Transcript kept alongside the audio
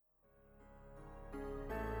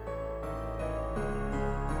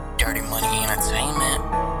Dirty Money Entertainment.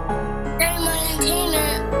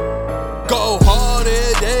 Go hard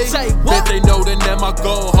every day. Say what? Bet they know that now I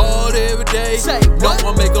go hard every day. Say No what?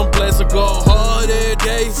 one make them bless or go hard every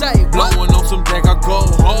day. Say what? Blowing on some deck, I go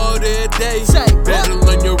hard every day. Say what?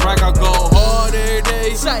 Battling your rack, I go hard every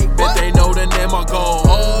day. Say Bet what? they know that now I go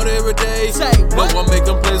hard every day. Say No what? one make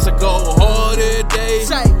them bless or go hard every day.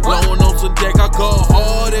 Say what? Blowing on some deck, I go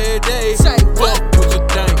hard every day. Say what? Fuck what you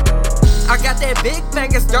think. I got that big bang,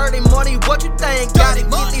 it's dirty money, what you think? Got it,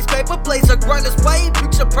 get these paper plates, a grinders way.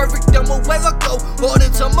 Picture perfect, I'm away, I go hard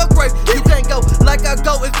into my grave. You can't go like I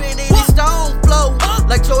go, infinity stone flow.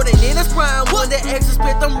 Like Jordan in his prime, when the exes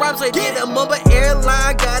spit them rhymes, they did a mumble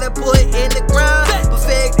airline. Gotta put in the grind,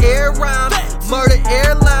 perfect air rhyme, murder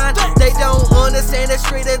airline. They don't understand the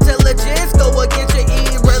street intelligence, go against your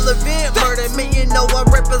irrelevant. Murder me, you know I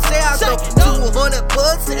represent. I go 200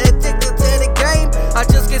 plus, addicted to the game. I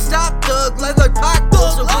just get stopped, like Pac,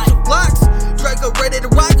 so with your blocks. Draco ready to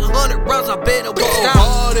rock, 100 rounds, I bet it Go won't stop.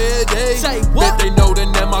 hard every day. Say what? Bet they know that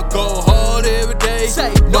now I go hard every day.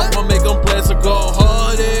 Say No what? one make them bless or go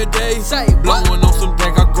hard every day. Say what? Blowing on some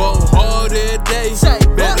deck, I go hard every day. Say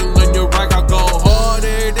what? Battling your rack, I go hard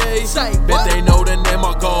every day. Say Bet what? they know that now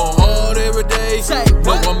I go hard every day. Say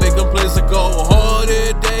No what? one make them bless or go hard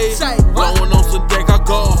every day. Say what? Blowing on some deck, I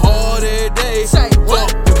go hard every day. Say what?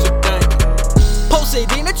 Fuck what you think.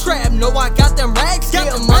 Posted in a trap, know I got them racks.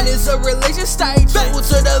 Yeah, money's a religion, stay true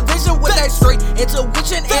to the vision with that straight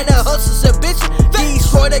intuition and the hustle's ambition.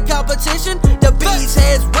 Destroy the competition, the beast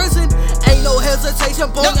has risen. Ain't no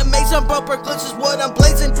hesitation, born to make some bumper glitches, what I'm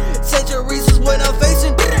blazing. Centuries is what I'm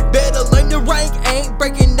facing. Better learn the rank, ain't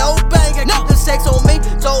breaking no bank. I keep the sex on me,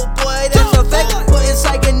 so boy, that's a fact. Putting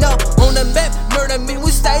psyching up on the map, murder me,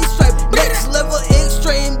 we stay strapped. Next level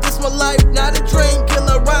extreme, this my life, not a dream.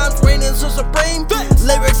 Killer rhymes, reigning so supreme.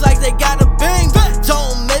 Lyrics like they got a bang.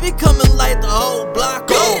 Tone maybe coming like the whole block.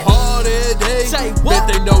 Go hard every day. Say what? Bet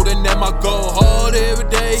they know that now I go hard every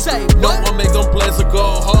day. Say No what? one make them bless or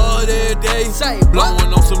go hard every day. Say what?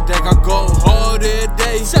 Blowing on some deck, I go hard every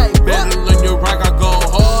day. Say what? Battling your rack, I go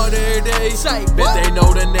hard every day. Say Bet what? they know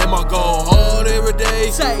that now I go hard every day.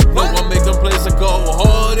 Say No what? one make them bless or go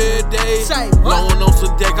hard every day. Say what? Blowing on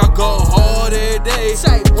some deck, I go hard every day.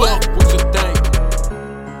 Say what? Fuck what